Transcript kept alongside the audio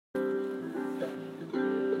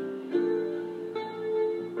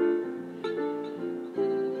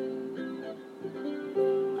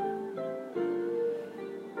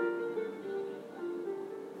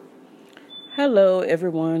Hello,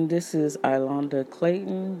 everyone. This is Ilonda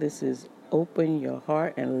Clayton. This is Open Your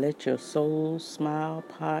Heart and Let Your Soul Smile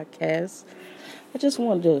podcast. I just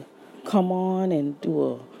wanted to come on and do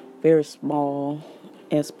a very small,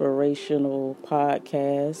 inspirational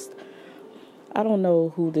podcast. I don't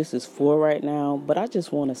know who this is for right now, but I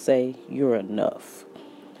just want to say you're enough.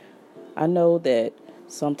 I know that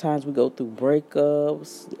sometimes we go through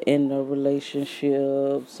breakups in the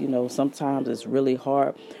relationships, sometimes it's really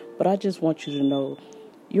hard, but I just want you to know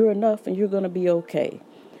you're enough and you're going to be okay.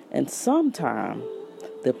 And sometimes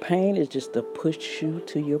the pain is just to push you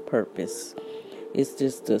to your purpose. It's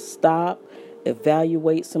just to stop,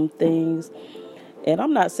 evaluate some things. And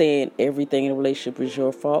I'm not saying everything in a relationship is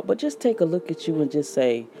your fault, but just take a look at you and just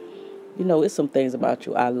say, it's some things about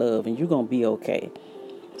you I love and you're going to be okay.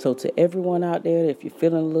 So to everyone out there, if you're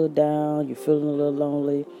feeling a little down, you're feeling a little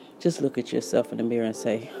lonely, just look at yourself in the mirror and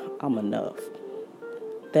say, I'm enough.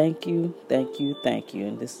 Thank you, thank you, thank you.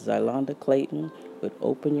 And this is Ilonda Clayton with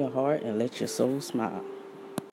Open Your Heart and Let Your Soul Smile.